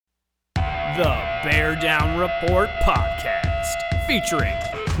The Bear Down Report Podcast, featuring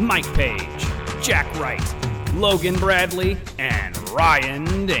Mike Page, Jack Wright, Logan Bradley, and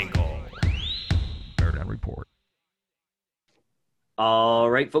Ryan Dingle. Bear Down Report. All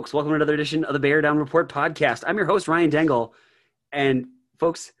right, folks, welcome to another edition of the Bear Down Report Podcast. I'm your host, Ryan Dingle, and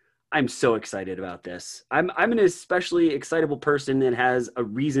folks, I'm so excited about this. I'm an especially excitable person that has a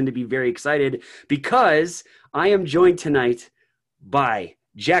reason to be very excited because I am joined tonight by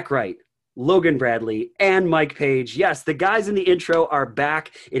Jack Wright, Logan Bradley, and Mike Page. Yes, the guys in the intro are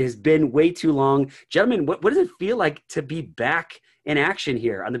back. It has been way too long. Gentlemen, what does it feel like to be back in action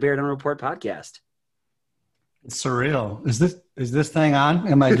here on the Bear Down Report Podcast? It's surreal. Is this thing on?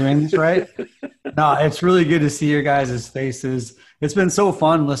 Am I doing this right? No, it's really good to see your guys' faces. It's been so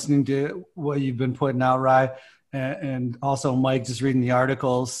fun listening to what you've been putting out, Rye, and also Mike, just reading the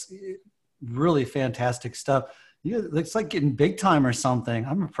articles. Really fantastic stuff. It's like getting big time or something.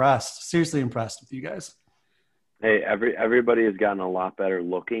 I'm impressed. Seriously impressed with you guys. Hey, everybody has gotten a lot better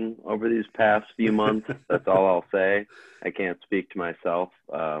looking over these past few months. That's all I'll say. I can't speak to myself,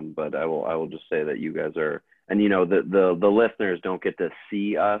 but I will just say that you guys are. And, you know, the listeners don't get to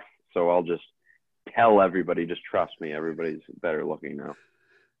see us, so I'll just tell everybody, just trust me, everybody's better looking now.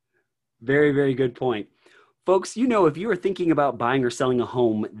 Very, very good point. Folks, you know, if you are thinking about buying or selling a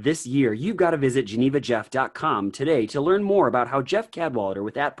home this year, you've got to visit GenevaJeff.com today to learn more about how Jeff Cadwalader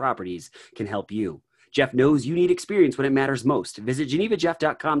with At Properties can help you. Jeff knows you need experience when it matters most. Visit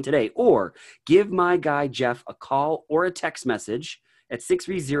GenevaJeff.com today or give my guy Jeff a call or a text message at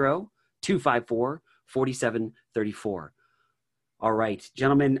 630-254-4734. All right,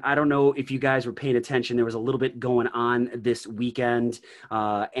 gentlemen, I don't know if you guys were paying attention. There was a little bit going on this weekend,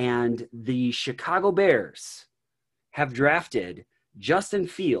 and the Chicago Bears have drafted Justin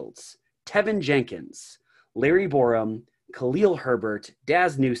Fields, Tevin Jenkins, Larry Borom, Khalil Herbert,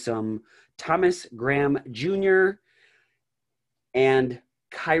 Daz Newsome, Thomas Graham Jr., and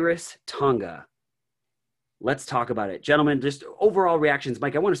Khyiris Tonga. Let's talk about it. Gentlemen, just overall reactions.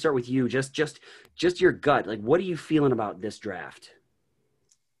 Mike, I want to start with you. Just your gut. Like, what are you feeling about this draft?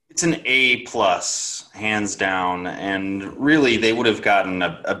 It's an A+, hands down. And really, they would have gotten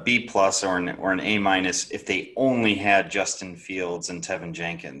a B+ or an A- if they only had Justin Fields and Tevin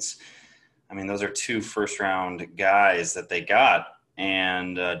Jenkins. I mean, those are two first-round guys that they got.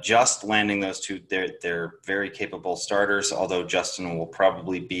 And just landing those two, they're very capable starters, although Justin will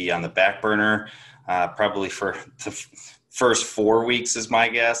probably be on the back burner. Probably for the first 4 weeks is my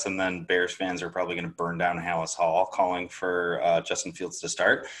guess. And then Bears fans are probably going to burn down Hallis Hall calling for Justin Fields to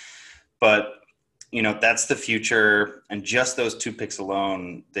start. But, you know, that's the future. And just those two picks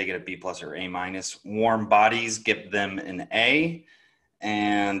alone, they get a B+ or A-. Warm bodies give them an A.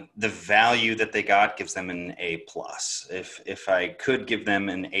 And the value that they got gives them an A+. If I could give them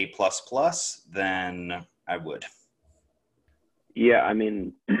an A++, then I would. Yeah, I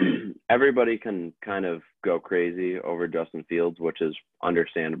mean, everybody can kind of go crazy over Justin Fields, which is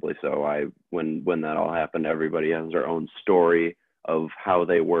understandably so. When that all happened, everybody has their own story of how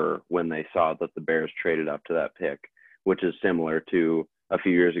they were when they saw that the Bears traded up to that pick, which is similar to a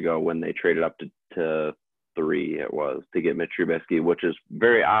few years ago when they traded up to 3, it was, to get Mitch Trubisky, which is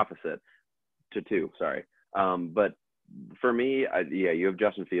very opposite to 2, sorry. But for me, you have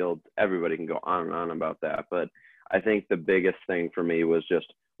Justin Fields. Everybody can go on and on about that, but I think the biggest thing for me was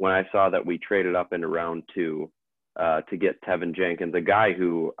just when I saw that we traded up into round 2 to get Tevin Jenkins, a guy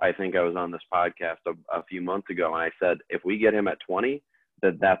who I think I was on this podcast a few months ago, and I said, if we get him at 20,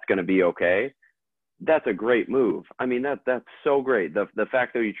 that's going to be okay. That's a great move. I mean, that's so great. The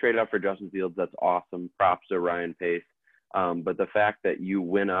fact that you traded up for Justin Fields, that's awesome. Props to Ryan Pace. But the fact that you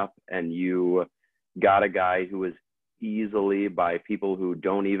went up and you got a guy who is easily, by people who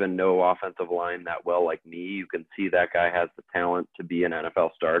don't even know offensive line that well like me, you can see that guy has the talent to be an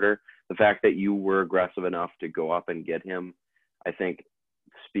NFL starter. The fact that you were aggressive enough to go up and get him, I think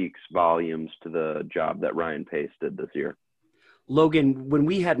speaks volumes to the job that Ryan Pace did this year. Logan, when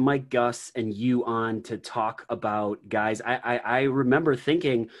we had Mike Gus and you on to talk about guys, I remember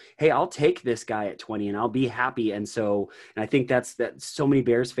thinking, hey, I'll take this guy at 20 and I'll be happy. And I think that so many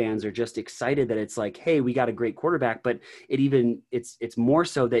Bears fans are just excited that it's like, hey, we got a great quarterback, but it's more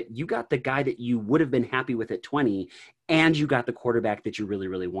so that you got the guy that you would have been happy with at 20 and you got the quarterback that you really,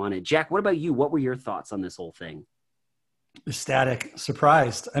 really wanted. Jack, what about you? What were your thoughts on this whole thing? Ecstatic,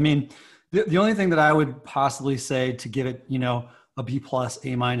 surprised. I mean, the only thing that I would possibly say to give it, a B+,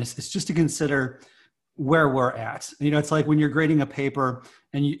 A- is just to consider where we're at. It's like when you're grading a paper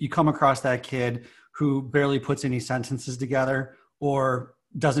and you come across that kid who barely puts any sentences together or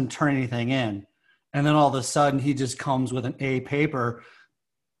doesn't turn anything in. And then all of a sudden he just comes with an A paper.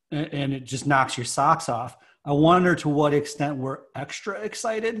 and it just knocks your socks off. I wonder to what extent we're extra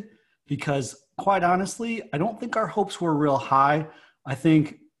excited, because quite honestly, I don't think our hopes were real high. I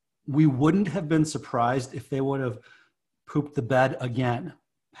think we wouldn't have been surprised if they would have pooped the bed again.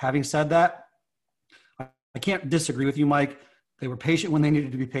 Having said that, I can't disagree with you, Mike. They were patient when they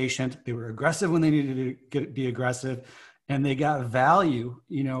needed to be patient. They were aggressive when they needed to be aggressive, and they got value,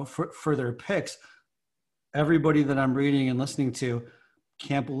 for their picks. Everybody that I'm reading and listening to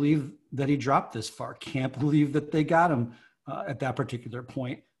can't believe that he dropped this far. Can't believe that they got him at that particular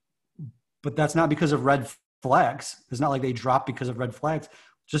point. But that's not because of red flags. It's not like they dropped because of red flags.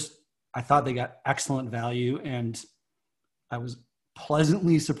 Just, I thought they got excellent value, and I was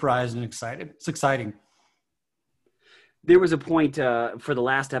pleasantly surprised and excited. It's exciting. There was a point for the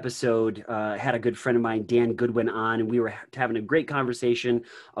last episode, had a good friend of mine, Dan Goodwin, on, and we were having a great conversation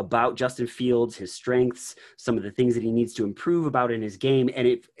about Justin Fields, his strengths, some of the things that he needs to improve about in his game.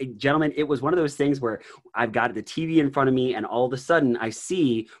 And gentlemen, it was one of those things where I've got the TV in front of me, and all of a sudden I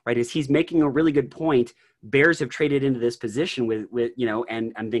see, right, as he's making a really good point, Bears have traded into this position with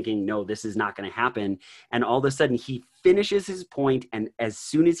and I'm thinking, no, this is not going to happen. And all of a sudden he finishes his point, and as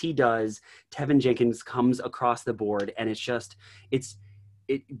soon as he does, Tevin Jenkins comes across the board, and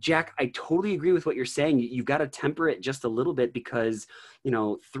Jack, I totally agree with what you're saying. You've got to temper it just a little bit, because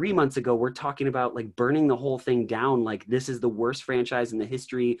 3 months ago we're talking about like burning the whole thing down, like this is the worst franchise in the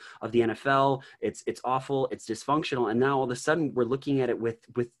history of the NFL. It's awful, it's dysfunctional, and now all of a sudden we're looking at it with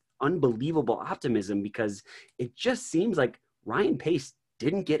unbelievable optimism, because it just seems like Ryan Pace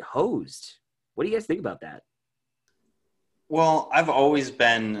didn't get hosed. What do you guys think about that? Well, I've always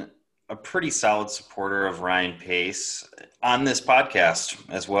been a pretty solid supporter of Ryan Pace on this podcast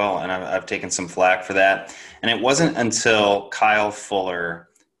as well, and I've taken some flack for that. And it wasn't until Kyle Fuller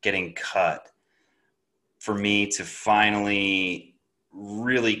getting cut for me to finally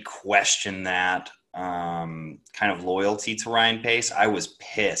really question that kind of loyalty to Ryan Pace. I was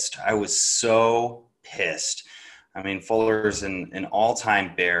pissed. I was so pissed. I mean, Fuller's an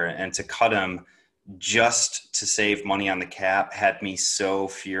all-time Bear, and to cut him just to save money on the cap had me so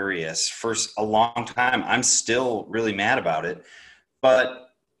furious for a long time. I'm still really mad about it.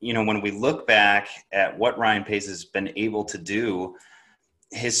 But, when we look back at what Ryan Pace has been able to do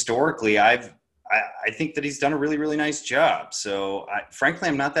historically, I think that he's done a really, really nice job. So, frankly,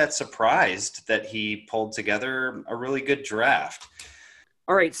 I'm not that surprised that he pulled together a really good draft.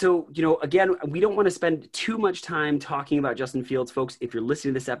 All right. So, again, we don't want to spend too much time talking about Justin Fields, folks. If you're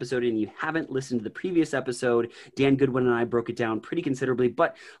listening to this episode and you haven't listened to the previous episode, Dan Goodwin and I broke it down pretty considerably.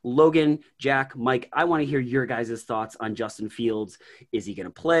 But Logan, Jack, Mike, I want to hear your guys' thoughts on Justin Fields. Is he going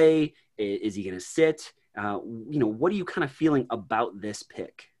to play? Is he going to sit? What are you kind of feeling about this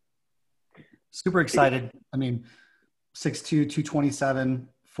pick? Super excited. I mean, 6'2", 227,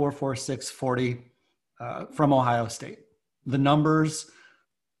 4.46 40 from Ohio State. The numbers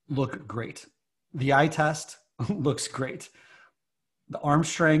look great. The eye test looks great. The arm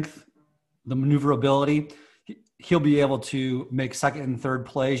strength, the maneuverability, he'll be able to make second and third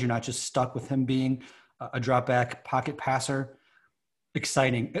plays. You're not just stuck with him being a drop back pocket passer.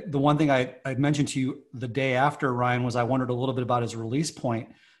 Exciting. The one thing I mentioned to you the day after, Ryan, was I wondered a little bit about his release point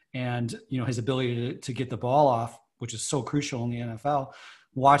and, his ability to get the ball off, which is so crucial in the NFL.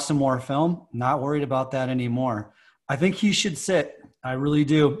 Watch some more film. Not worried about that anymore. I think he should sit. I really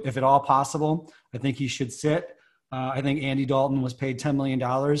do. If at all possible, I think he should sit. I think Andy Dalton was paid $10 million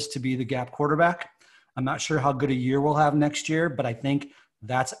to be the gap quarterback. I'm not sure how good a year we'll have next year, but I think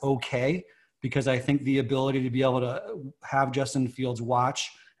that's okay, because I think the ability to be able to have Justin Fields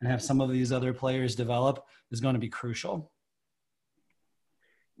watch and have some of these other players develop is going to be crucial.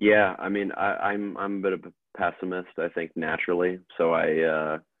 Yeah, I mean, I'm a bit of a pessimist, I think, naturally. So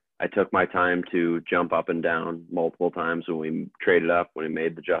I took my time to jump up and down multiple times when we traded up, when we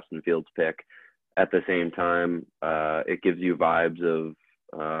made the Justin Fields pick. At the same time, it gives you vibes of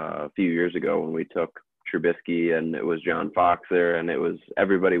a few years ago when we took Trubisky, and it was John Fox there, and it was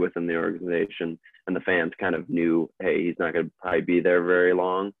everybody within the organization and the fans kind of knew, hey, he's not going to probably be there very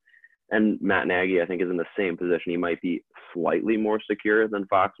long. And Matt Nagy, I think, is in the same position. He might be slightly more secure than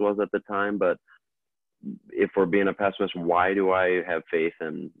Fox was at the time, but if we're being a pessimist, why do I have faith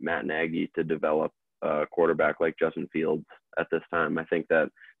in Matt Nagy to develop a quarterback like Justin Fields at this time? I think that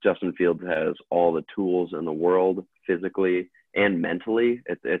Justin Fields has all the tools in the world, physically and mentally.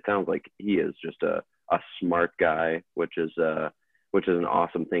 It sounds like he is just a smart guy, which is an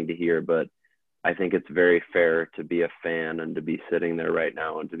awesome thing to hear. But I think it's very fair to be a fan and to be sitting there right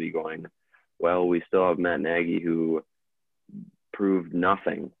now and to be going, well, we still have Matt Nagy, who proved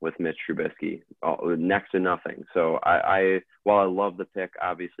nothing with Mitch Trubisky, next to nothing. So while I love the pick,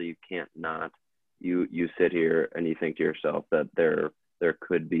 obviously you can't not. You sit here and you think to yourself that there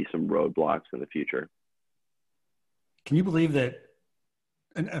could be some roadblocks in the future. Can you believe that?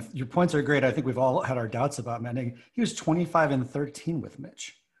 And your points are great. I think we've all had our doubts about Manning. He was 25-13 with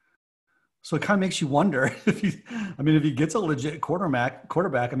Mitch. So it kind of makes you wonder if he gets a legit quarterback,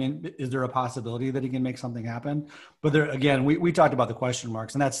 is there a possibility that he can make something happen? But there, again, we talked about the question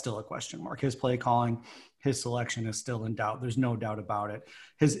marks, and that's still a question mark. His play calling, his selection is still in doubt. There's no doubt about it.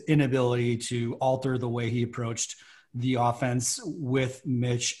 His inability to alter the way he approached the offense with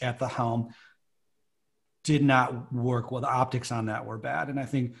Mitch at the helm did not work. Well, the optics on that were bad. And I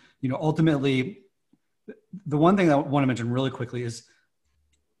think, ultimately, the one thing that I want to mention really quickly is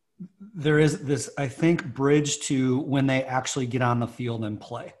there is this, I think, bridge to when they actually get on the field and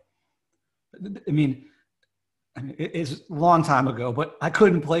play. I mean, it's a long time ago, but I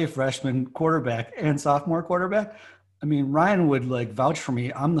couldn't play freshman quarterback and sophomore quarterback. I mean, Ryan would vouch for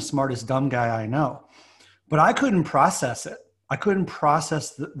me. I'm the smartest dumb guy I know, but I couldn't process it. I couldn't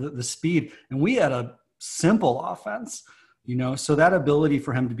process the speed. And we had a simple offense, so that ability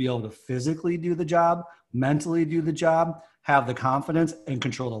for him to be able to physically do the job, mentally do the job, have the confidence and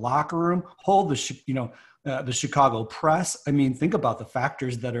control the locker room, hold the Chicago press. I mean, think about the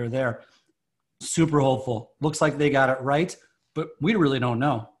factors that are there. Super hopeful. Looks like they got it right, but we really don't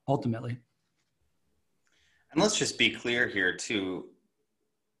know ultimately. And let's just be clear here too.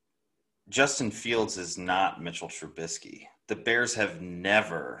 Justin Fields is not Mitchell Trubisky. The Bears have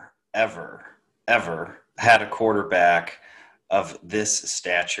never, ever had a quarterback of this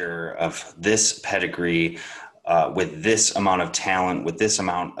stature, of this pedigree, with this amount of talent, with this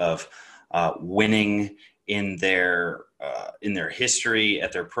amount of winning in their history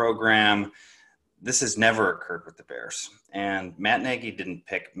at their program. This has never occurred with the Bears. And Matt Nagy didn't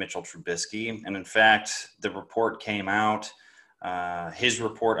pick Mitchell Trubisky. And in fact, the report came out, his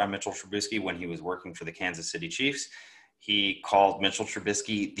report on Mitchell Trubisky when he was working for the Kansas City Chiefs. He called Mitchell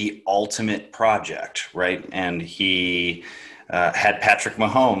Trubisky the ultimate project, right? And he had Patrick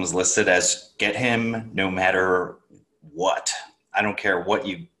Mahomes listed as get him no matter what. I don't care what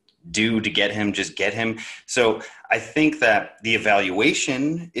you do to get him, just get him. So I think that the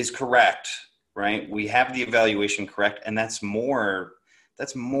evaluation is correct, right? We have the evaluation correct, and that's more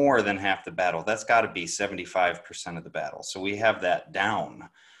than half the battle. That's got to be 75% of the battle. So we have that down.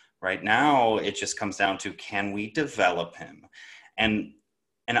 Right now, it just comes down to, can we develop him? And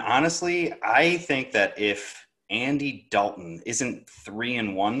honestly, I think that if Andy Dalton isn't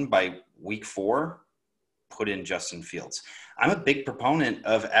 3-1 by week 4, put in Justin Fields. I'm a big proponent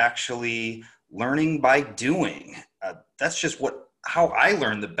of actually learning by doing. That's just how I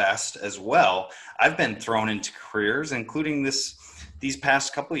learn the best as well. I've been thrown into careers, including these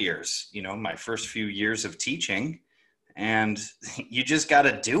past couple of years, my first few years of teaching, and you just got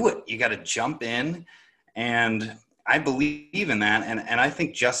to do it. You got to jump in, and I believe in that. And I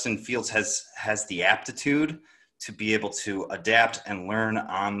think Justin Fields has the aptitude to be able to adapt and learn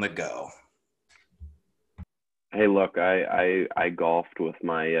on the go. Hey, look, I golfed with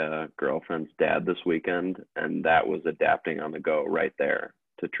my girlfriend's dad this weekend, and that was adapting on the go right there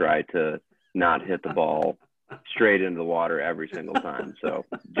to try to not hit the ball straight into the water every single time. So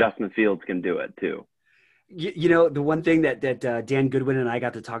Justin Fields can do it too. The one thing that Dan Goodwin and I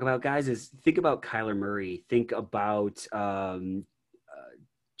got to talk about, guys, is think about Kyler Murray. Think about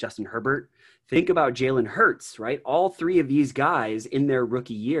Justin Herbert. Think about Jalen Hurts, right? All three of these guys in their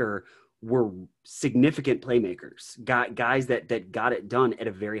rookie year were significant playmakers, guys that got it done at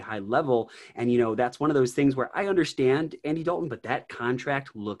a very high level. And, that's one of those things where I understand Andy Dalton, but that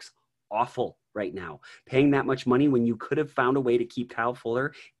contract looks awful right now, paying that much money when you could have found a way to keep Kyle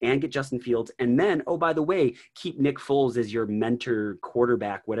Fuller and get Justin Fields. And then, oh, by the way, keep Nick Foles as your mentor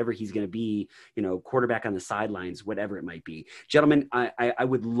quarterback, whatever he's going to be, quarterback on the sidelines, whatever it might be. Gentlemen, I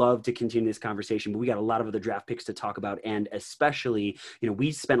would love to continue this conversation, but we got a lot of other draft picks to talk about. And especially,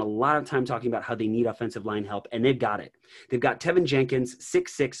 we spent a lot of time talking about how they need offensive line help, and they've got it. They've got Tevin Jenkins,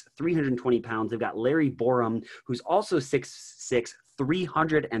 6'6", 320 pounds. They've got Larry Borum, who's also 6'6",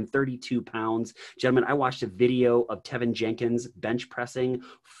 332 pounds. Gentlemen, I watched a video of Tevin Jenkins bench pressing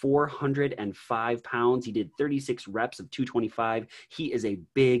 405 pounds. He did 36 reps of 225. He is a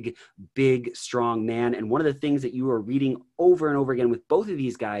big, big, strong man. And one of the things that you are reading over and over again with both of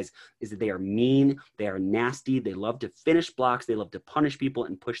these guys is that they are mean, they are nasty, they love to finish blocks, they love to punish people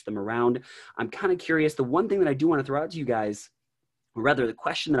and push them around. I'm kind of curious. The one thing that I do want to throw out to you guys, or rather the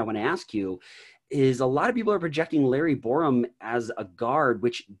question that I want to ask you, is a lot of people are projecting Larry Borom as a guard,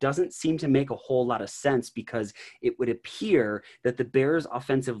 which doesn't seem to make a whole lot of sense because it would appear that the Bears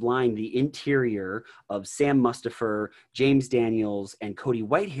offensive line, the interior of Sam Mustipher, James Daniels, and Cody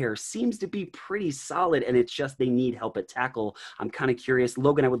Whitehair seems to be pretty solid, and it's just they need help at tackle. I'm kind of curious.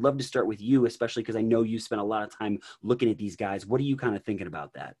 Logan, I would love to start with you, especially because I know you spent a lot of time looking at these guys. What are you kind of thinking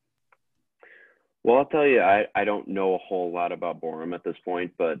about that? Well, I'll tell you, I don't know a whole lot about Borom at this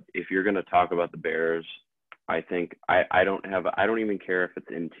point, but if you're going to talk about the Bears, I think I don't even care if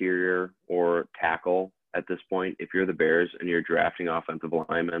it's interior or tackle at this point. If you're the Bears and you're drafting offensive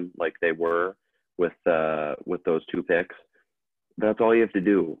linemen like they were with those 2 picks, that's all you have to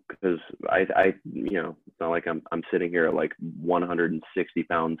do, because I it's not like I'm sitting here at like 160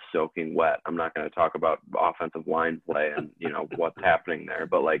 pounds soaking wet. I'm not going to talk about offensive line play and what's happening there,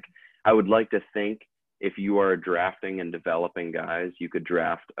 but like, I would like to think if you are drafting and developing guys, you could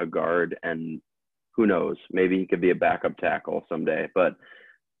draft a guard, and who knows, maybe he could be a backup tackle someday. But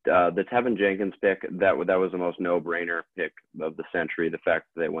the Tevin Jenkins pick, that was the most no-brainer pick of the century, the fact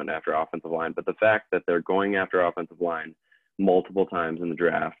that they went after offensive line. But the fact that they're going after offensive line multiple times in the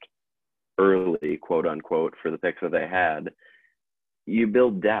draft, early, quote unquote, for the picks that they had, you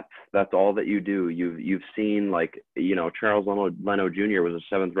build depth. That's all that you do. You've seen, like, Charles Leno Jr. was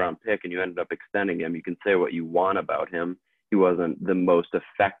a 7th round pick and you ended up extending him. You can say what you want about him. He wasn't the most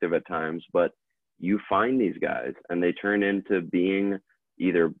effective at times, but you find these guys and they turn into being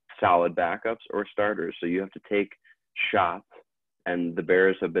either solid backups or starters. So you have to take shots, and the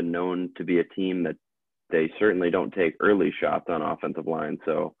Bears have been known to be a team that they certainly don't take early shots on offensive line.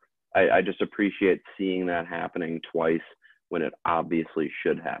 So I just appreciate seeing that happening twice when it obviously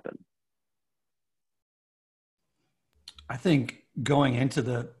should happen. I think going into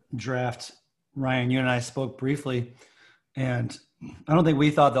the draft, Ryan, you and I spoke briefly, and I don't think we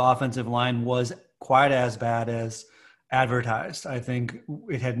thought the offensive line was quite as bad as advertised. I think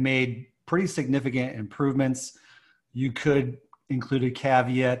it had made pretty significant improvements. You could include a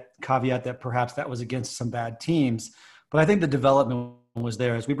caveat that perhaps that was against some bad teams, but I think the development was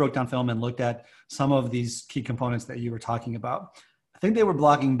there. As we broke down film and looked at some of these key components that you were talking about, I think they were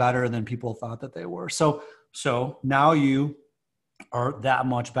blocking better than people thought that they were. So now you are that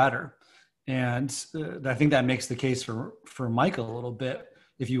much better. And I think that makes the case for Michael a little bit.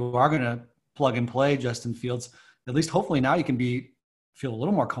 If you are going to plug and play Justin Fields, at least hopefully now you can feel a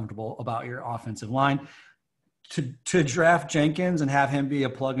little more comfortable about your offensive line. To draft Jenkins and have him be a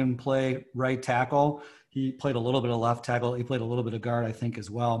plug and play right tackle, he played a little bit of left tackle. He played a little bit of guard, I think, as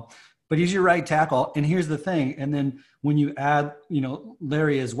well. But he's your right tackle. And here's the thing. And then when you add,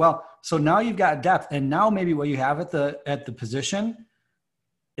 Larry as well. So now you've got depth. And now maybe what you have at the position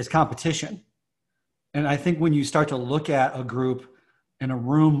is competition. And I think when you start to look at a group in a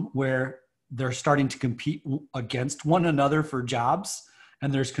room where they're starting to compete against one another for jobs,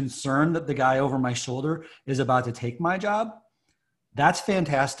 and there's concern that the guy over my shoulder is about to take my job, that's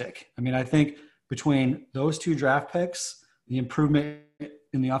fantastic. I mean, I think between those 2 draft picks, the improvement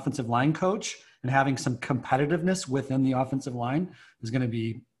in the offensive line coach, and having some competitiveness within the offensive line is going to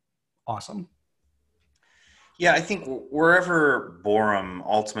be awesome. Yeah, I think wherever Borom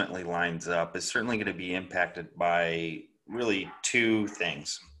ultimately lines up is certainly going to be impacted by really 2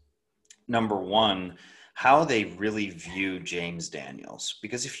 things. Number one, how they really view James Daniels.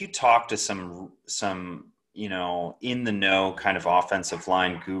 Because if you talk to some in the know kind of offensive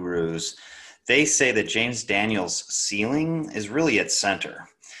line gurus, they say that James Daniels' ceiling is really at center.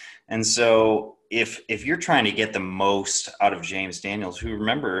 And so if you're trying to get the most out of James Daniels, who,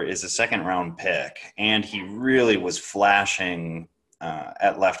 remember, is a 2nd round pick, and he really was flashing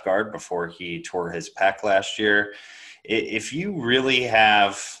at left guard before he tore his pec last year, if you really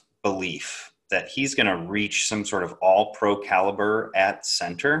have belief that he's going to reach some sort of all-pro caliber at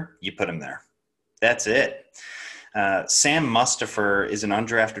center, you put him there. That's it. Sam Mustipher is an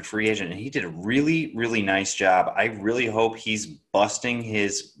undrafted free agent, and he did a really, really nice job. I really hope he's busting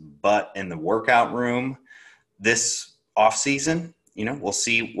his butt in the workout room this offseason. We'll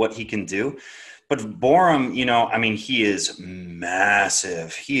see what he can do. But Borom, he is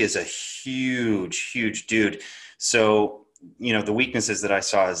massive. He is a huge, huge dude. So, the weaknesses that I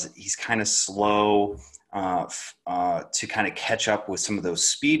saw is he's kind of slow to kind of catch up with some of those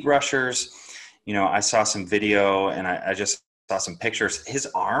speed rushers. I saw some video and I just saw some pictures. His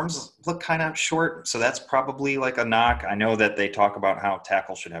arms look kind of short, so that's probably like a knock. I know that they talk about how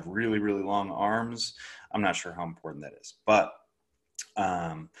tackles should have really, really long arms. I'm not sure how important that is, but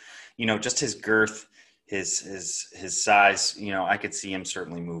just his girth, his size. I could see him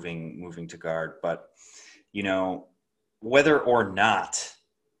certainly moving to guard, but whether or not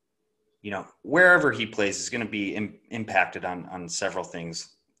wherever he plays is going to be impacted on several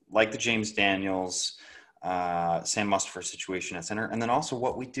things, like the James Daniels, Sam Mustipher situation at center, and then also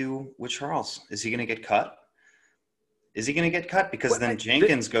what we do with Charles. Is he going to get cut? Because then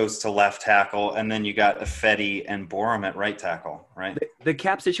Jenkins goes to left tackle, and then you got Ifedi and Borum at right tackle, right? The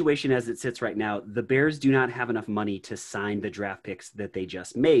cap situation as it sits right now, the Bears do not have enough money to sign the draft picks that they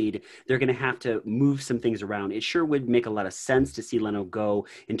just made. They're going to have to move some things around. It sure would make a lot of sense to see Leno go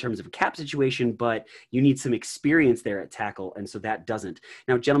in terms of a cap situation, but you need some experience there at tackle, and so that doesn't.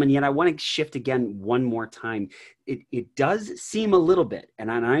 Now, gentlemen, yet I want to shift again one more time. It does seem a little bit,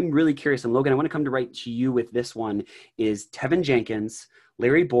 and I'm really curious, and Logan, I want to come right to you with this one, is Tevin Jenkins,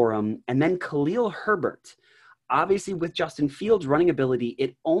 Larry Borum, and then Khalil Herbert. Obviously, with Justin Fields' running ability,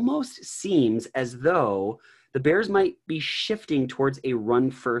 it almost seems as though the Bears might be shifting towards a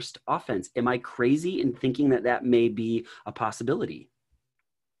run-first offense. Am I crazy in thinking that may be a possibility?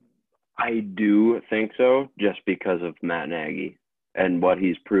 I do think so, just because of Matt Nagy and what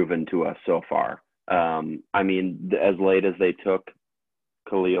he's proven to us so far. As late as they took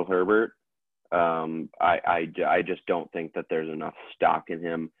Khalil Herbert, I just don't think that there's enough stock in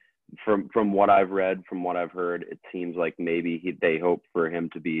him. From what I've read, from what I've heard, it seems like maybe they hope for him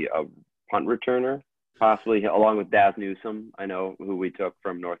to be a punt returner, possibly along with Daz Newsome, I know, who we took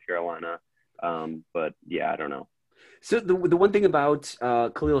from North Carolina. But yeah, I don't know. So the one thing about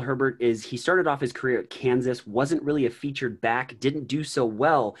Khalil Herbert is he started off his career at Kansas, wasn't really a featured back, didn't do so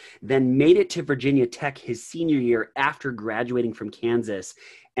well, then made it to Virginia Tech his senior year after graduating from Kansas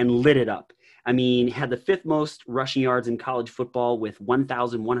and lit it up. I mean, had the 5th most rushing yards in college football with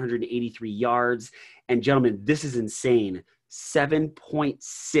 1,183 yards. And gentlemen, this is insane.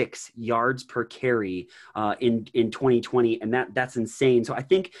 7.6 yards per carry in 2020. And that's insane. So I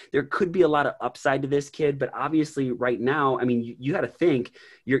think there could be a lot of upside to this kid, but obviously right now, I mean, you got to think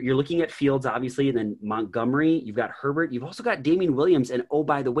you're looking at Fields, obviously, and then Montgomery, you've got Herbert, you've also got Damian Williams. And oh,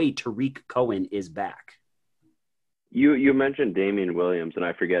 by the way, Tariq Cohen is back. You mentioned Damian Williams, and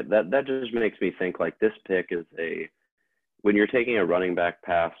I forget that just makes me think like this pick is when you're taking a running back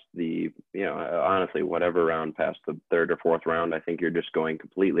past honestly, whatever round past the 3rd or 4th round, I think you're just going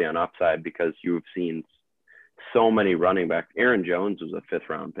completely on upside because you've seen so many running backs. Aaron Jones was a 5th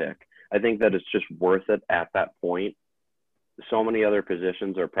round pick. I think that it's just worth it at that point. So many other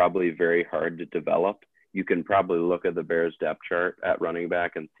positions are probably very hard to develop. You can probably look at the Bears depth chart at running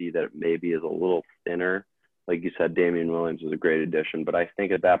back and see that it maybe is a little thinner. Like you said, Damian Williams is a great addition, but I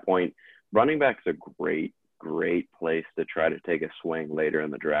think at that point, running back is a great place to try to take a swing later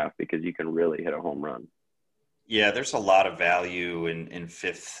in the draft because you can really hit a home run. Yeah, there's a lot of value in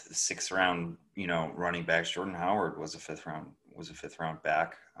 5th, 6th round, running backs. Jordan Howard was a 5th round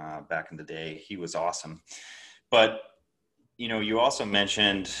back in the day. He was awesome. But, you also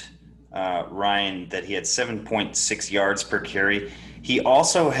mentioned, Ryan, that he had 7.6 yards per carry. He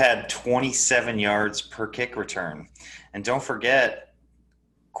also had 27 yards per kick return. And don't forget,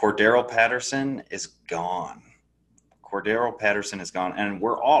 Cordero Patterson is gone. And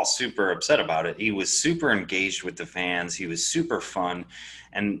we're all super upset about it. He was super engaged with the fans. He was super fun.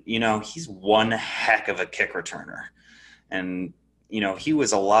 And, he's one heck of a kick returner. And, he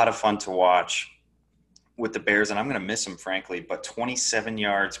was a lot of fun to watch with the Bears, and I'm going to miss him, frankly, but 27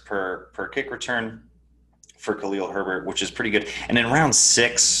 yards per kick return for Khalil Herbert, which is pretty good. And in round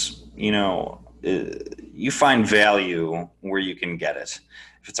 6, you find value where you can get it.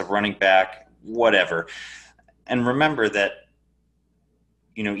 If it's a running back, whatever. And remember that,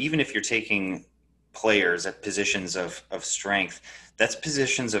 even if you're taking players at positions of strength, that's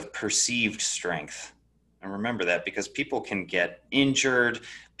positions of perceived strength. And remember that because people can get injured,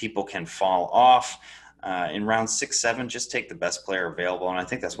 people can fall off. In round 6, 7, just take the best player available. And I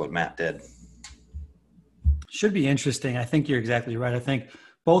think that's what Matt did. Should be interesting. I think you're exactly right. I think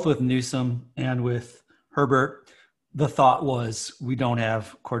both with Newsome and with Herbert, the thought was we don't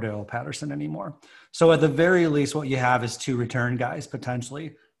have Cordero Patterson anymore. So at the very least, what you have is 2 return guys,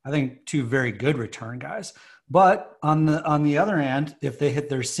 potentially. I think 2 very good return guys. But on the other hand, if they hit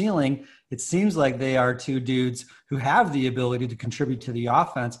their ceiling, it seems like they are 2 dudes who have the ability to contribute to the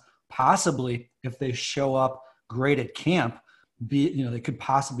offense. Possibly, if they show up great at camp, they could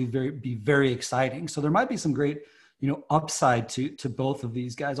possibly be very exciting. So there might be some great, upside to both of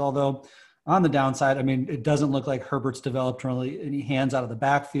these guys. Although on the downside, I mean, it doesn't look like Herbert's developed really any hands out of the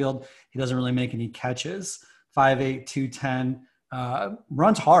backfield. He doesn't really make any catches. 5'8", 210,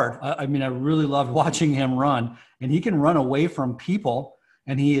 runs hard. I really loved watching him run, and he can run away from people,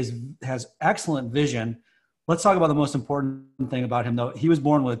 and he has excellent vision. Let's talk about the most important thing about him, though. He was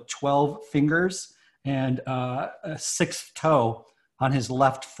born with 12 fingers and a 6th toe on his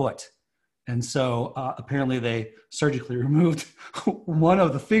left foot. And so apparently they surgically removed one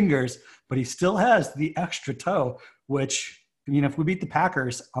of the fingers, but he still has the extra toe, which, if we beat the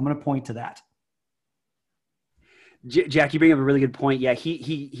Packers, I'm going to point to that. Jack, you bring up a really good point. Yeah,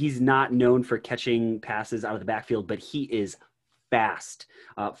 he's not known for catching passes out of the backfield, but he is fast.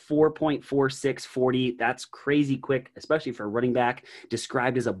 4.46 40. That's crazy quick, especially for a running back,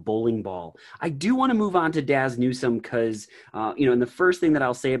 described as a bowling ball. I do want to move on to Dazz Newsome because, and the first thing that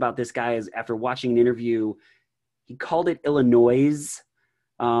I'll say about this guy is after watching an interview, he called it Illinois.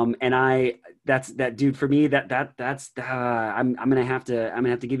 And that's that dude for me, I'm going to have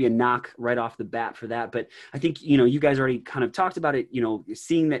to give you a knock right off the bat for that. But I think, you guys already kind of talked about it,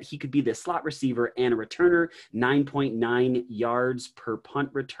 seeing that he could be the slot receiver and a returner, 9.9 yards per punt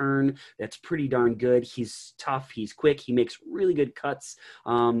return. That's pretty darn good. He's tough. He's quick. He makes really good cuts.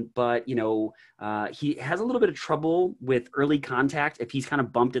 But he has a little bit of trouble with early contact. If he's kind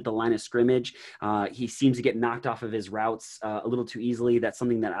of bumped at the line of scrimmage, he seems to get knocked off of his routes a little too easily. That's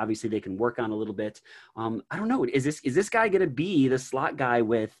something that obviously they can work on a little bit. I don't know. Is this guy going to be the slot guy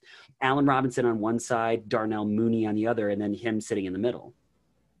with Allen Robinson on one side, Darnell Mooney on the other, and then him sitting in the middle?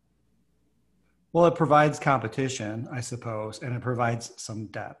 Well, it provides competition, I suppose, and it provides some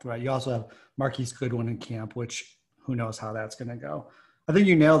depth, right? You also have Marquise Goodwin in camp, which who knows how that's going to go. I think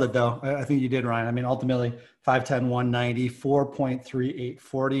you nailed it, though. I think you did, Ryan. I mean, ultimately, 5'10", 190, 4.38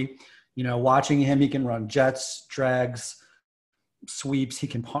 40. Watching him, he can run jets, drags, sweeps. He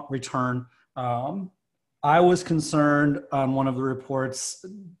can punt return. I was concerned on one of the reports,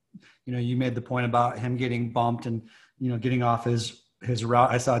 you made the point about him getting bumped and, getting off his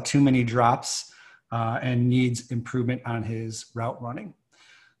route. I saw too many drops and needs improvement on his route running.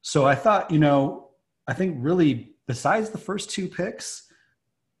 So I thought, I think really besides the first two picks,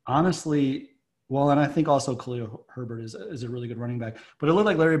 honestly, and I think also Khalil Herbert is a really good running back, but it looked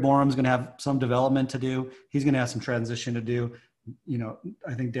like Larry Borum's going to have some development to do. He's going to have some transition to do.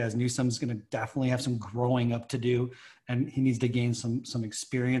 I think Dazz Newsome's going to definitely have some growing up to do, and he needs to gain some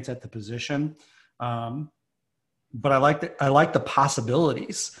experience at the position. But I like the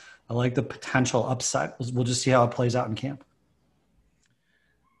possibilities. I like the potential upside. We'll just see how it plays out in camp.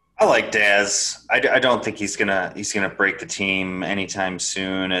 I like Dazz. I don't think he's gonna break the team anytime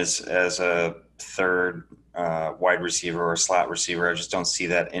soon as a third wide receiver or slot receiver. I just don't see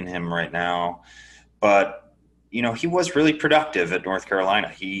that in him right now. But he was really productive at North Carolina.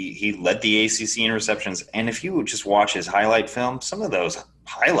 He led the ACC in receptions, and if you just watch his highlight film, some of those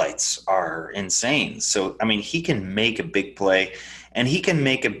highlights are insane. So I mean, he can make a big play, and he can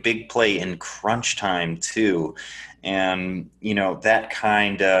make a big play in crunch time too. And that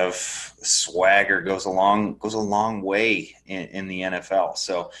kind of swagger goes a long way in the NFL.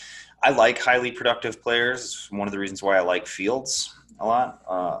 So I like highly productive players. One of the reasons why I like Fields a lot,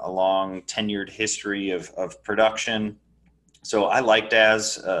 a long tenured history of production. So I like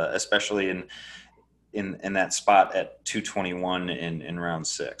Dazz, especially in that spot at 221 in round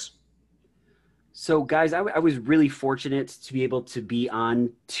 6. So, guys, I was really fortunate to be able to be on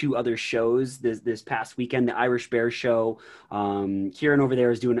 2 other shows this past weekend. The Irish Bear Show. Kieran over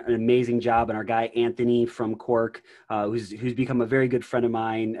there is doing an amazing job, and our guy Anthony from Cork, who's become a very good friend of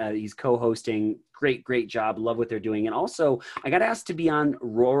mine. He's co-hosting. Great job. Love what they're doing. And also, I got asked to be on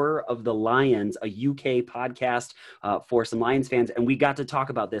Roar of the Lions, a UK podcast for some Lions fans, and we got to talk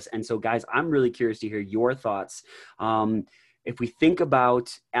about this. And so, guys, I'm really curious to hear your thoughts. If we think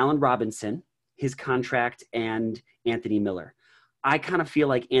about Allen Robinson, his contract, and Anthony Miller, I kind of feel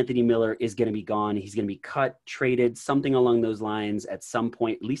like Anthony Miller is going to be gone. He's going to be cut, traded, something along those lines at some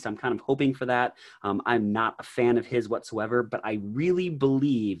point. At least I'm kind of hoping for that. I'm not a fan of his whatsoever, but I really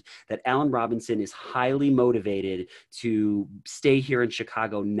believe that Allen Robinson is highly motivated to stay here in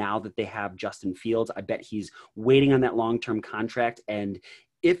Chicago now that they have Justin Fields. I bet he's waiting on that long-term contract, and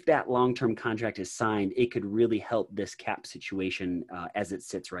if that long-term contract is signed, it could really help this cap situation as it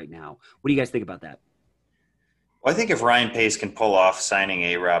sits right now. What do you guys think about that? Well, I think if Ryan Pace can pull off signing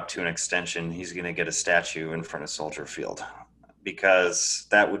A-Rob to an extension, he's going to get a statue in front of Soldier Field, because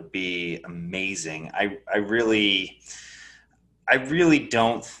that would be amazing. I really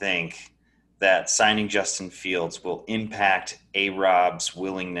don't think that signing Justin Fields will impact A-Rob's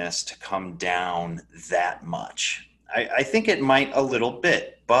willingness to come down that much. I think it might a little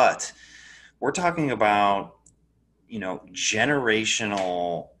bit, but we're talking about,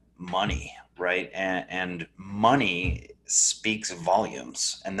 generational money, right? And money speaks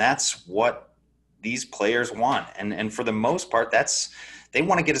volumes, and that's what these players want. And for the most part, they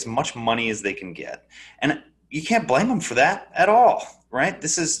want to get as much money as they can get. And you can't blame them for that at all, right?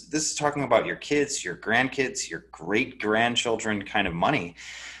 This is talking about your kids, your grandkids, your great grandchildren kind of money.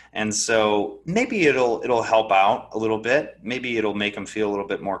 And so maybe it'll help out a little bit. Maybe it'll make him feel a little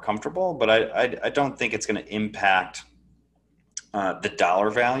bit more comfortable, but I don't think it's going to impact the dollar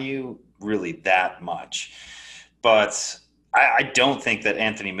value really that much. But I don't think that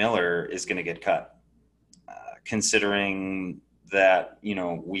Anthony Miller is going to get cut, considering that,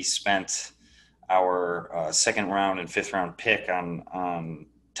 we spent our second round and fifth round pick on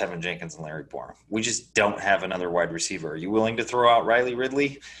Tevin Jenkins and Larry Borom. We just don't have another wide receiver. Are you willing to throw out Riley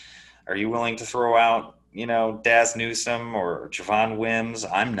Ridley? Are you willing to throw out, Daz Newsome or Javon Wims?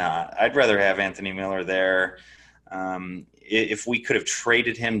 I'm not. I'd rather have Anthony Miller there. If we could have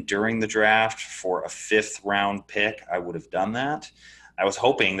traded him during the draft for a fifth round pick, I would have done that. I was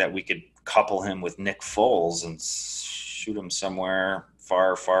hoping that we could couple him with Nick Foles and shoot him somewhere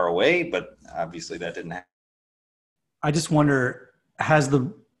far, far away, but obviously that didn't happen. I just wonder, has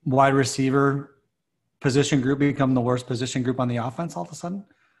the wide receiver position group become the worst position group on the offense all of a sudden?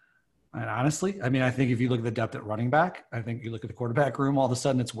 And honestly, I think if you look at the depth at running back, I think you look at the quarterback room, all of a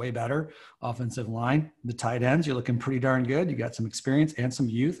sudden it's way better. Offensive line, the tight ends, you're looking pretty darn good. You got some experience and some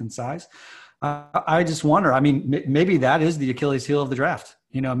youth and size. I just wonder, maybe that is the Achilles heel of the draft,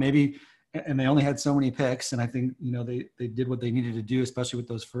 maybe, and they only had so many picks. And I think, they did what they needed to do, especially with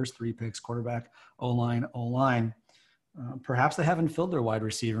those first three picks, quarterback, O-line. Perhaps they haven't filled their wide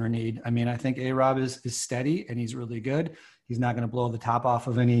receiver need. I think A-Rob is steady and he's really good. He's not going to blow the top off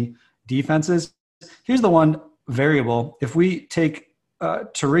of any defenses. Here's the one variable. If we take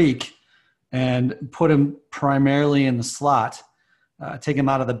Tariq and put him primarily in the slot, take him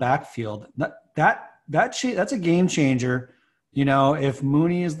out of the backfield, that's a game changer. If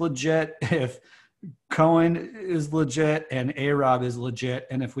Mooney is legit, if Cohen is legit and A-Rob is legit,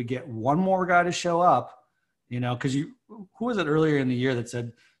 and if we get one more guy to show up, because who was it earlier in the year that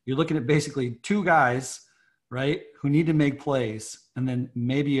said you're looking at basically two guys, right, who need to make plays, and then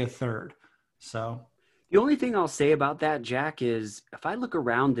maybe a third. So the only thing I'll say about that, Jack, is if I look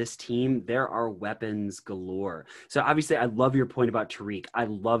around this team, there are weapons galore. So obviously I love your point about Tariq. I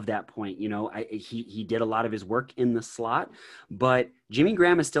love that point. He did a lot of his work in the slot, but Jimmy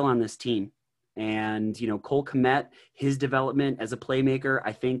Graham is still on this team. And, Cole Kmet, his development as a playmaker,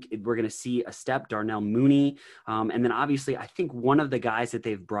 I think we're going to see a step. Darnell Mooney. And then obviously, I think one of the guys that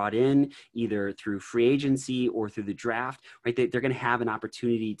they've brought in either through free agency or through the draft, right, they're going to have an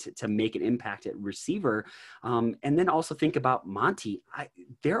opportunity to make an impact at receiver. And then also think about Monty.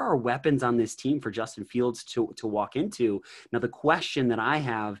 There are weapons on this team for Justin Fields to walk into. Now, the question that I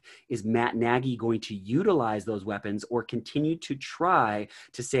have is Matt Nagy going to utilize those weapons or continue to try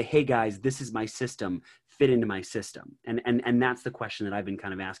to say, hey, guys, this is my system, fit into my system? And that's the question that I've been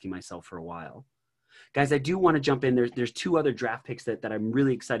kind of asking myself for a while. Guys, I do want to jump in. There's two other draft picks that I'm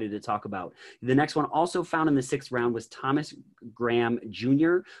really excited to talk about. The next one, also found in the sixth round, was Thomas Graham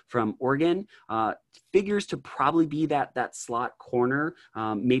Jr. from Oregon. Figures to probably be that slot corner,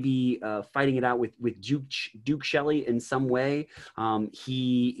 maybe fighting it out with Duke Shelley in some way.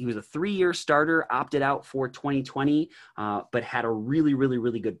 He was a 3-year starter, opted out for 2020, but had a really, really,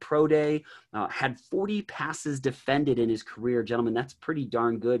 really good pro day. Had 40 passes defended in his career. Gentlemen, that's pretty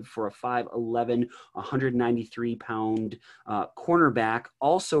darn good for a 5'11", 193-pound cornerback.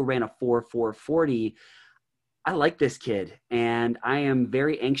 Also ran a 4.4 40. I like this kid, and I am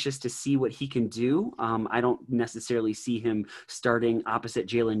very anxious to see what he can do. I don't necessarily see him starting opposite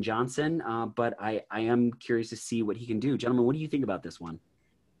Jalen Johnson, but I am curious to see what he can do. Gentlemen, what do you think about this one?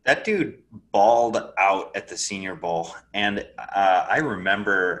 That dude balled out at the Senior Bowl, and I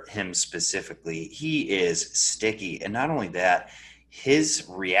remember him specifically. He is sticky, and not only that, his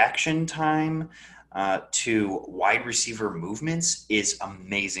reaction time to wide receiver movements is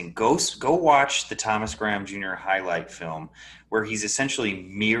amazing. Go watch the Thomas Graham Jr. highlight film where he's essentially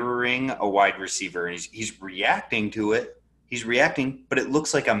mirroring a wide receiver, and he's reacting to it. He's reacting, but it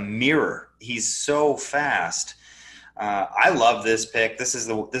looks like a mirror. He's so fast. I love this pick. This is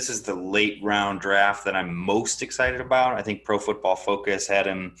the late round draft that I'm most excited about. I think Pro Football Focus had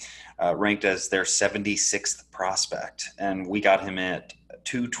him ranked as their 76th prospect, and we got him at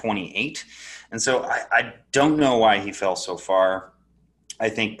 228. And so I don't know why he fell so far. I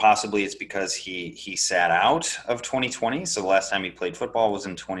think possibly it's because he sat out of 2020. So the last time he played football was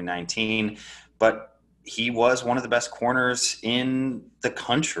in 2019. But he was one of the best corners in the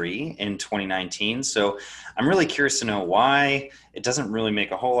country in 2019. So I'm really curious to know why. It doesn't really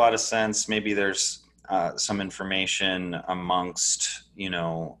make a whole lot of sense. Maybe there's some information amongst,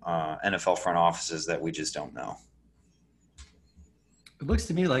 NFL front offices that we just don't know. It looks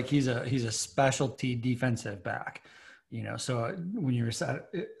to me like he's a specialty defensive back. So when you were said,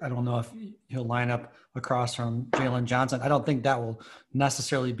 I don't know if he'll line up across from Jalen Johnson. I don't think that will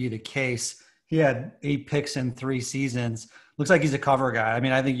necessarily be the case. He had 8 picks in 3 seasons. Looks like he's a cover guy. I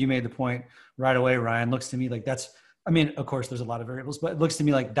mean, I think you made the point right away, Ryan. Looks to me like of course there's a lot of variables, but it looks to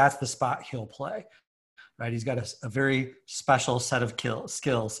me like that's the spot he'll play, right? He's got a very special set of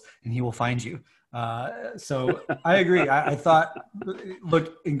skills, and he will find you. So I agree. I thought it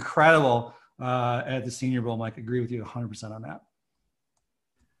looked incredible at the Senior Bowl. Mike, I agree with you 100% on that.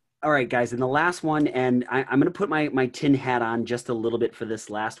 All right, guys, and the last one, and I'm going to put my tin hat on just a little bit for this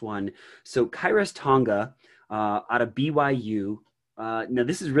last one. So Khyiris Tonga out of BYU. Now,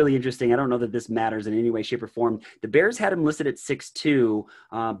 this is really interesting. I don't know that this matters in any way, shape, or form. The Bears had him listed at 6'2".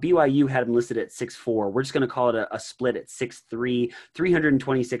 BYU had him listed at 6'4". We're just going to call it a split at 6'3",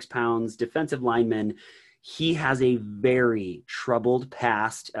 326 pounds, defensive lineman. He has a very troubled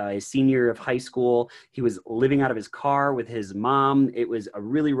past. His senior year of high school, he was living out of his car with his mom. It was a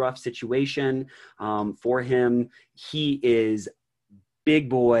really rough situation for him. He is big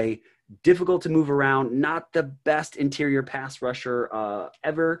boy, difficult to move around, not the best interior pass rusher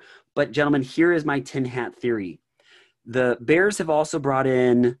ever. But gentlemen, here is my tin hat theory. The Bears have also brought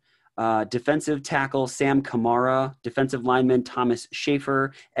in defensive tackle Sam Kamara, defensive lineman Thomas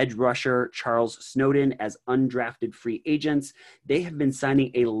Schaefer, edge rusher Charles Snowden as undrafted free agents. They have been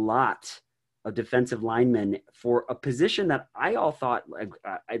signing a lot of defensive linemen for a position that I all thought,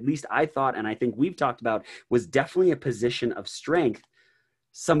 at least I thought, and I think we've talked about, was definitely a position of strength.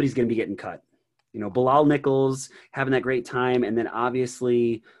 Somebody's going to be getting cut. Bilal Nichols having that great time, and then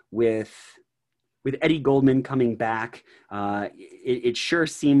obviously with Eddie Goldman coming back, it sure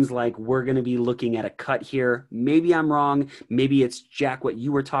seems like we're going to be looking at a cut here. Maybe I'm wrong. Maybe it's, Jack, what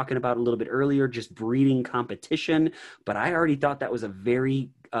you were talking about a little bit earlier, just breeding competition. But I already thought that was a very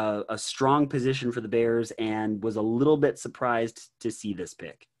a strong position for the Bears, and was a little bit surprised to see this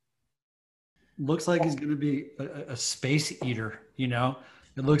pick. Looks like he's going to be a space eater.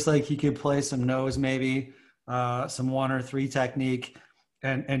 It looks like he could play some nose, maybe some 1 or 3 technique,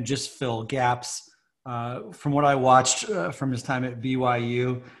 and just fill gaps. From what I watched from his time at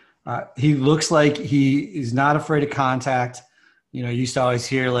BYU, he looks like he is not afraid of contact. You used to always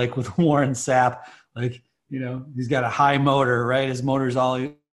hear, like with Warren Sapp, he's got a high motor, right? His motor's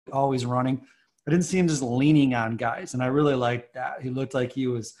always running. I didn't see him just leaning on guys, and I really liked that. He looked like he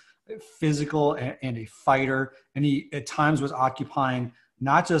was physical and a fighter, and he at times was occupying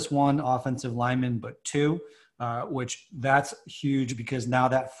not just 1 offensive lineman, but 2. Which that's huge, because now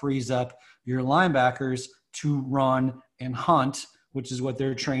that frees up your linebackers to run and hunt, which is what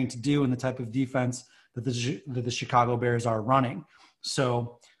they're trained to do in the type of defense that the Chicago Bears are running.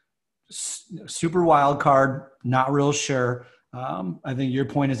 So super wild card, not real sure. I think your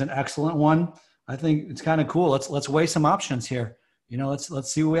point is an excellent one. I think it's kind of cool. Let's weigh some options here.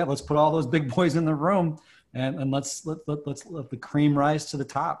 Let's see what we have. Let's put all those big boys in the room, and let's let the cream rise to the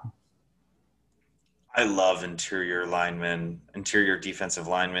top. I love interior defensive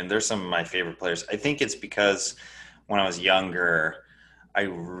linemen. They're some of my favorite players. I think it's because when I was younger, I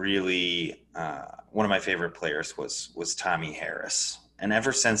really one of my favorite players was Tommy Harris. And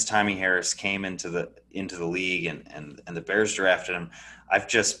ever since Tommy Harris came into the league and the Bears drafted him, I've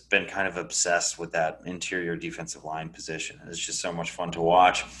just been kind of obsessed with that interior defensive line position. It's just so much fun to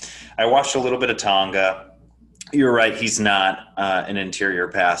watch. I watched a little bit of Tonga. You're right, he's not an interior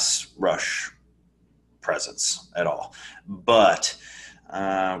pass rush presence at all, but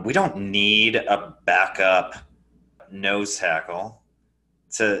we don't need a backup nose tackle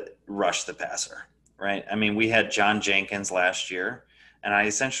to rush the passer, right? I mean, we had John Jenkins last year, and I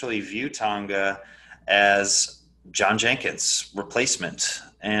essentially view Tonga as John Jenkins' replacement,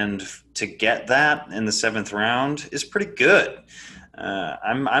 and to get that in the 7th round is pretty good.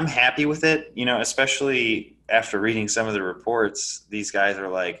 I'm happy with it, especially after reading some of the reports. These guys are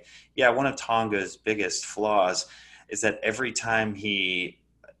like, yeah, one of Tonga's biggest flaws is that every time he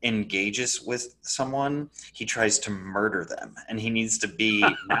engages with someone, he tries to murder them, and he needs to be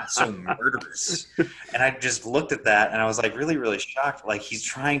not so murderous. And I just looked at that and I was like really, really shocked. Like, he's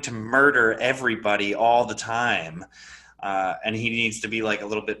trying to murder everybody all the time. And he needs to be like a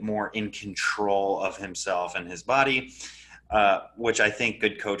little bit more in control of himself and his body, which I think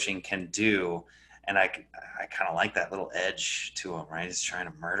good coaching can do. And I kind of like that little edge to him, right? He's trying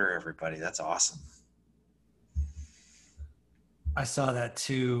to murder everybody. That's awesome. I saw that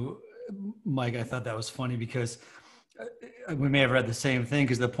too, Mike. I thought that was funny because we may have read the same thing,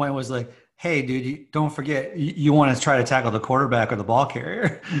 because the point was like, hey, dude, don't forget, you want to try to tackle the quarterback or the ball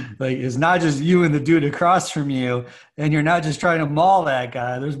carrier. Like, it's not just you and the dude across from you, and you're not just trying to maul that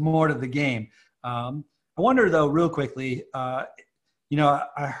guy. There's more to the game. I I wonder, though, real quickly, you know,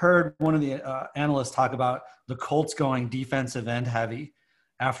 I heard one of the analysts talk about the Colts going defensive end heavy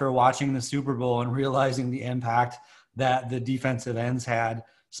after watching the Super Bowl and realizing the impact that the defensive ends had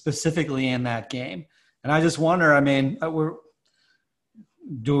specifically in that game. And I just wonder, I mean,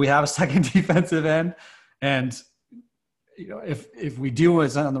 do we have a second defensive end? And, you know, if we do,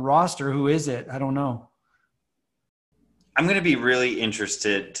 is on the roster, who is it? I don't know. I'm going to be really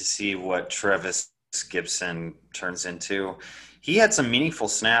interested to see what Trevis Gibson turns into. He had some meaningful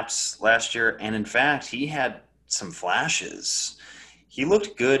snaps last year, and in fact, he had some flashes. He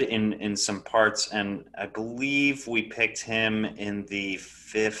looked good in some parts, and I believe we picked him in the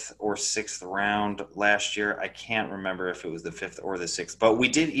 5th or 6th round last year. I can't remember if it was the 5th or the 6th, but we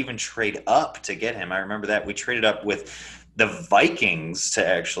did even trade up to get him. I remember that. We traded up with the Vikings to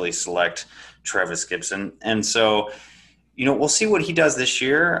actually select Trevis Gibson. And so, you know, we'll see what he does this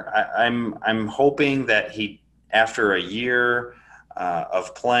year. I'm hoping that he, after a year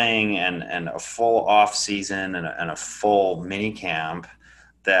of playing and a full off season and a full mini camp,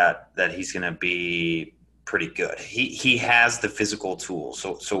 that he's going to be pretty good. He has the physical tools,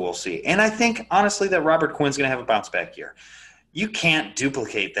 so we'll see. And I think honestly that Robert Quinn's going to have a bounce back year. You can't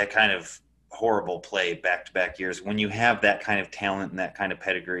duplicate that kind of horrible play back-to-back years when you have that kind of talent and that kind of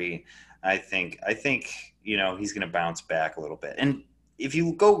pedigree. I think you know, he's going to bounce back a little bit. And if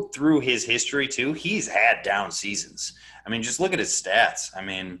you go through his history too, he's had down seasons. I mean, just look at his stats. I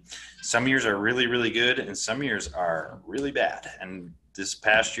mean, some years are really, really good and some years are really bad. And this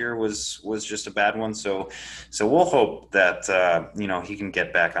past year was just a bad one. So we'll hope that, you know, he can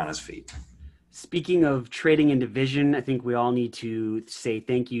get back on his feet. Speaking of trading in division, I think we all need to say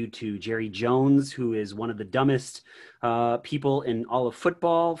thank you to Jerry Jones, who is one of the dumbest people in all of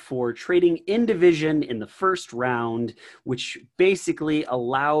football, for trading in division in the first round, which basically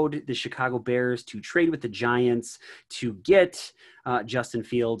allowed the Chicago Bears to trade with the Giants to get Justin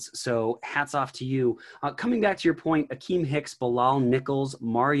Fields. So hats off to you. Coming back to your point, Akeem Hicks, Bilal Nichols,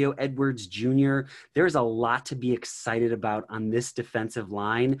 Mario Edwards Jr., there's a lot to be excited about on this defensive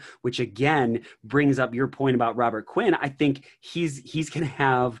line, which again brings up your point about Robert Quinn. I think he's going to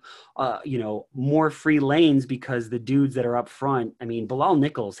have you know, more free lanes because the dudes that are up front, I mean, Bilal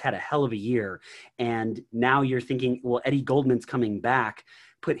Nichols had a hell of a year. And now you're thinking, well, Eddie Goldman's coming back.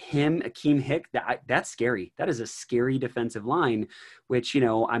 Put him, Akeem Hicks, that's scary. That is a scary defensive line, which, you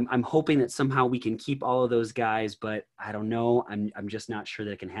know, I'm hoping that somehow we can keep all of those guys, but I don't know. I'm just not sure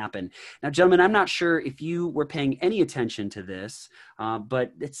that it can happen. Now, gentlemen, I'm not sure if you were paying any attention to this,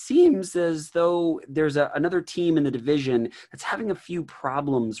 but it seems as though there's another team in the division that's having a few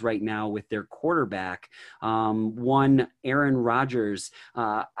problems right now with their quarterback. One, Aaron Rodgers.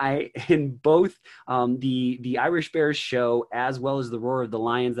 In both the Irish Bears show as well as the Roar of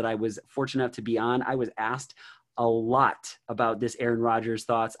the Lions that I was fortunate enough to be on, I was asked a lot about this Aaron Rodgers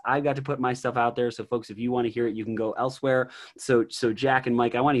thoughts. I got to put myself out there. So folks, if you want to hear it, you can go elsewhere. So Jack and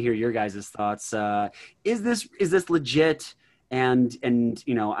Mike, I want to hear your guys' thoughts. Is this legit? And,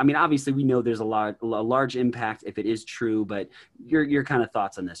 you know, I mean, obviously we know there's a large impact if it is true, but your kind of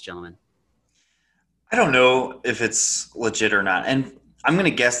thoughts on this, gentlemen. I don't know if it's legit or not. And I'm going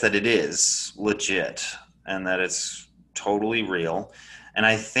to guess that it is legit and that it's totally real. And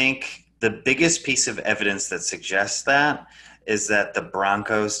I think the biggest piece of evidence that suggests that is that the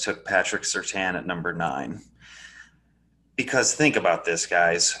Broncos took Patrick Surtain at number 9. Because think about this,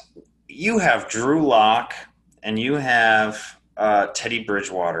 guys. You have Drew Lock and you have Teddy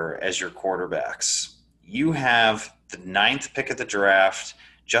Bridgewater as your quarterbacks. You have the 9th pick of the draft.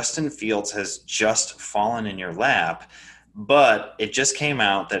 Justin Fields has just fallen in your lap, but it just came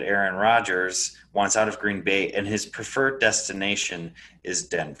out that Aaron Rodgers wants out of Green Bay and his preferred destination is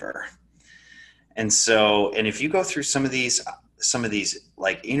Denver. And so, and if you go through some of these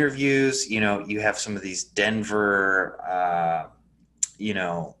like interviews, you know, you have some of these Denver, you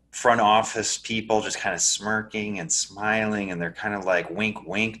know, front office people just kind of smirking and smiling, and they're kind of like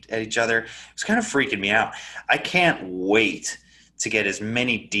wink at each other. It's kind of freaking me out. I can't wait to get as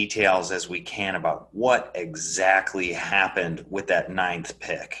many details as we can about what exactly happened with that 9th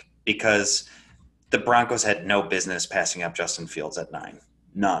pick, because the Broncos had no business passing up Justin Fields at 9.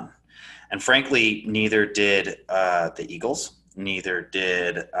 None. And frankly, neither did the Eagles, neither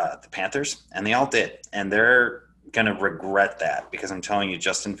did the Panthers, and they all did. And they're going to regret that, because I'm telling you,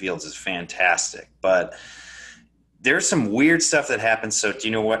 Justin Fields is fantastic. But there's some weird stuff that happens. So do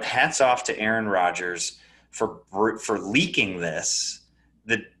you know what? Hats off to Aaron Rodgers for leaking this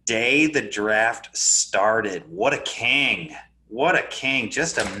the day the draft started. What a king. What a king,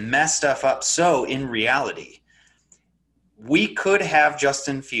 just to mess stuff up. So in reality, we could have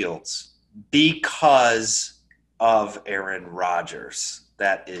Justin Fields because of Aaron Rodgers.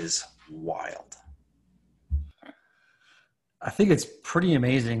 That is wild. I think it's pretty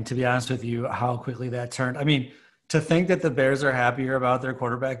amazing, to be honest with you, how quickly that turned. I mean, to think that the Bears are happier about their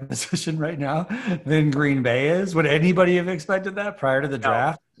quarterback position right now than Green Bay is. Would anybody have expected that prior to the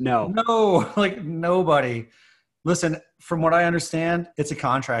draft? No. Like nobody. Listen, from what I understand, it's a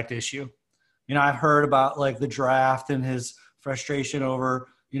contract issue. You know, I've heard about like the draft and his frustration over,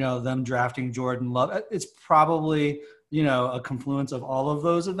 you know, them drafting Jordan Love. It's probably, you know, a confluence of all of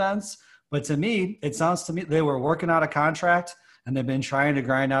those events. But to me, it sounds to me they were working out a contract and they've been trying to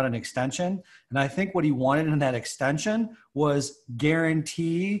grind out an extension. And I think what he wanted in that extension was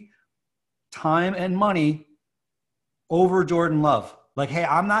guarantee time and money over Jordan Love. Like, hey,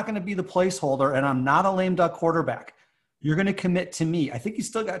 I'm not going to be the placeholder and I'm not a lame duck quarterback. You're going to commit to me. I think he's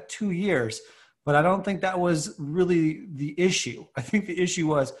still got 2 years, but I don't think that was really the issue. I think the issue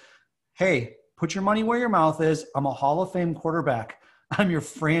was, hey, put your money where your mouth is. I'm a Hall of Fame quarterback. I'm your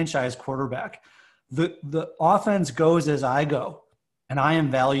franchise quarterback. The offense goes as I go, and I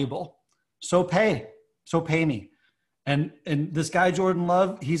am valuable. So pay me. And this guy, Jordan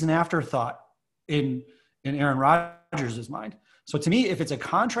Love, he's an afterthought in Aaron Rodgers' mind. So to me, if it's a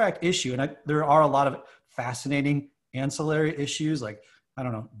contract issue, and there are a lot of fascinating ancillary issues, like, I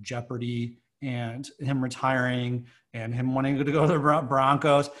don't know, Jeopardy and him retiring and him wanting to go to the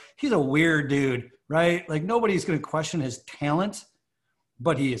Broncos. He's a weird dude, right? Like, nobody's going to question his talent,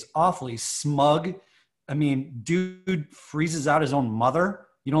 but he is awfully smug. I mean, dude freezes out his own mother.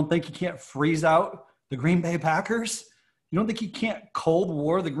 You don't think he can't freeze out the Green Bay Packers? You don't think he can't Cold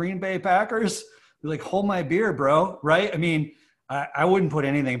War the Green Bay Packers? You're like, hold my beer, bro, right? I mean, I wouldn't put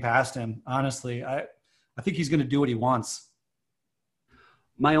anything past him, honestly. I think he's going to do what he wants.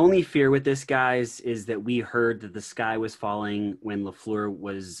 My only fear with this, guys, is that we heard that the sky was falling when LaFleur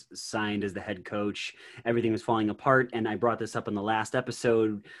was signed as the head coach. Everything was falling apart. And I brought this up in the last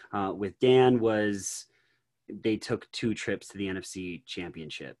episode with Dan, was they took 2 trips to the NFC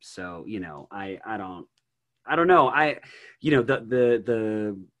Championship. So, you know, I don't know. You know,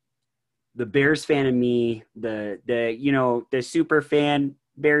 the Bears fan in me, the super fan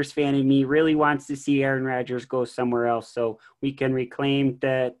Bears fan in me really wants to see Aaron Rodgers go somewhere else so we can reclaim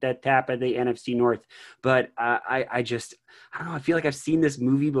the top of the NFC North. But I don't know. I feel like I've seen this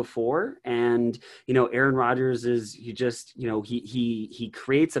movie before, and, you know, Aaron Rodgers he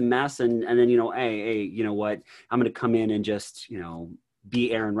creates a mess and then, you know, hey, you know what? I'm going to come in and just, you know,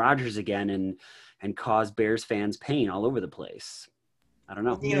 be Aaron Rodgers again and cause Bears fans pain all over the place. I don't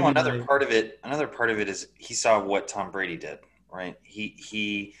know. You know, another part of it is he saw what Tom Brady did. Right.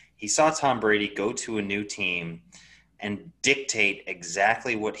 He saw Tom Brady go to a new team and dictate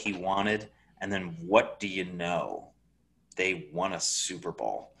exactly what he wanted. And then what do you know? They won a Super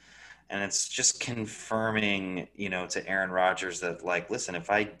Bowl. And it's just confirming, you know, to Aaron Rodgers that, like, listen, if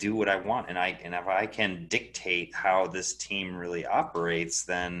I do what I want and if I can dictate how this team really operates,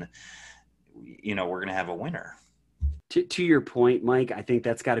 then, you know, we're going to have a winner. To your point, Mike, I think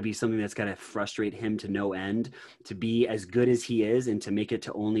that's got to be something that's got to frustrate him to no end, to be as good as he is and to make it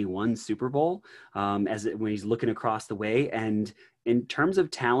to only one Super Bowl when he's looking across the way. And in terms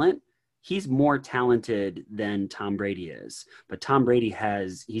of talent, he's more talented than Tom Brady is. But Tom Brady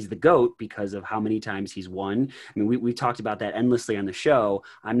he's the GOAT because of how many times he's won. I mean, we talked about that endlessly on the show.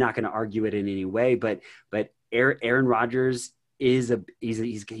 I'm not going to argue it in any way, but Aaron Rodgers he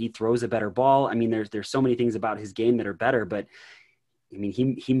throws a better ball. I mean, there's so many things about his game that are better, but I mean,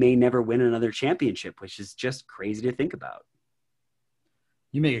 he may never win another championship, which is just crazy to think about.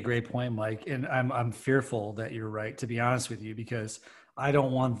 You make a great point, Mike, and I'm fearful that you're right, to be honest with you, because I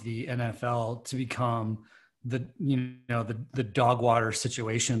don't want the NFL to become the dog water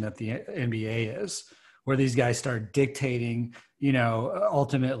situation that the NBA is, where these guys start dictating, you know,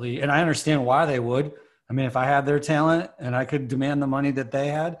 ultimately. And I understand why they would. I mean, if I had their talent and I could demand the money that they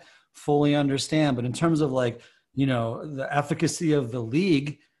had, fully understand. But in terms of, like, you know, the efficacy of the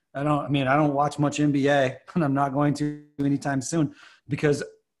league, I don't watch much NBA, and I'm not going to anytime soon, because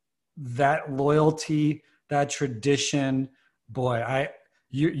that loyalty, that tradition, boy,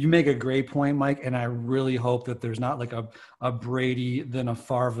 you make a great point, Mike. And I really hope that there's not like a Brady, then a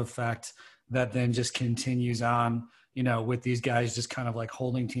Favre effect that then just continues on, you know, with these guys just kind of like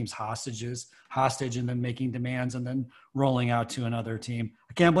holding teams hostage and then making demands and then rolling out to another team.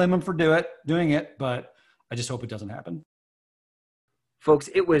 I can't blame them for doing it, but I just hope it doesn't happen. Folks,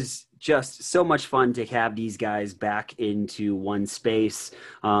 it was just so much fun to have these guys back into one space.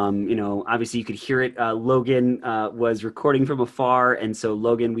 Obviously you could hear it. Logan was recording from afar. And so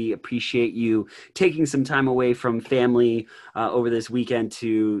Logan, we appreciate you taking some time away from family over this weekend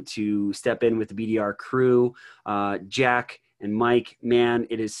to step in with the BDR crew. Jack and Mike, man,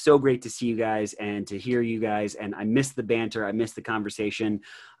 it is so great to see you guys and to hear you guys. And I miss the banter. I miss the conversation,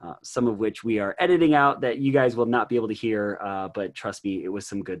 some of which we are editing out that you guys will not be able to hear. But trust me, it was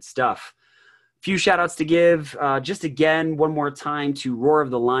some good stuff. Few shout outs to give. Just again, one more time to Roar of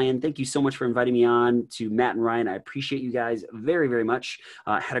the Lion. Thank you so much for inviting me on. To Matt and Ryan, I appreciate you guys very, very much.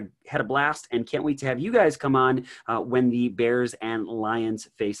 Had a blast and can't wait to have you guys come on when the Bears and Lions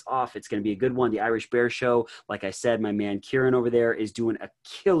face off. It's going to be a good one. The Irish Bear Show. Like I said, my man Kieran over there is doing a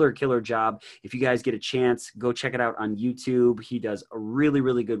killer job. If you guys get a chance, go check it out on YouTube. He does a really,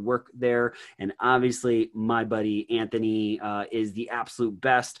 really good work there. And obviously, my buddy Anthony is the absolute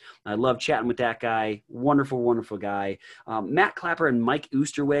best. I love chatting with that guy. Wonderful guy. Matt Clapper and Mike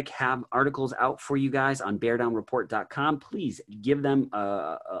Oosterwick have articles out for you guys on beardownreport.com. Please give them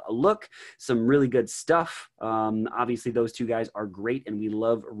a look. Some really good stuff. Obviously, those two guys are great, and we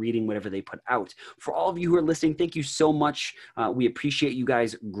love reading whatever they put out. For all of you who are listening, thank you so much. We appreciate you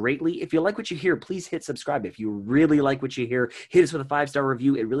guys greatly. If you like what you hear, please hit subscribe. If you really like what you hear, hit us with a 5-star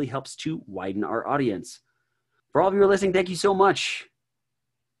review. It really helps to widen our audience. For all of you who are listening, thank you so much.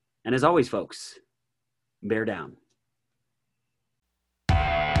 And as always, folks, bear down.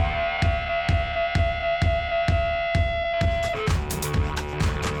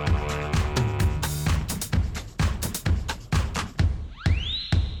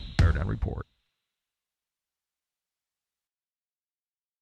 Bear Down Report.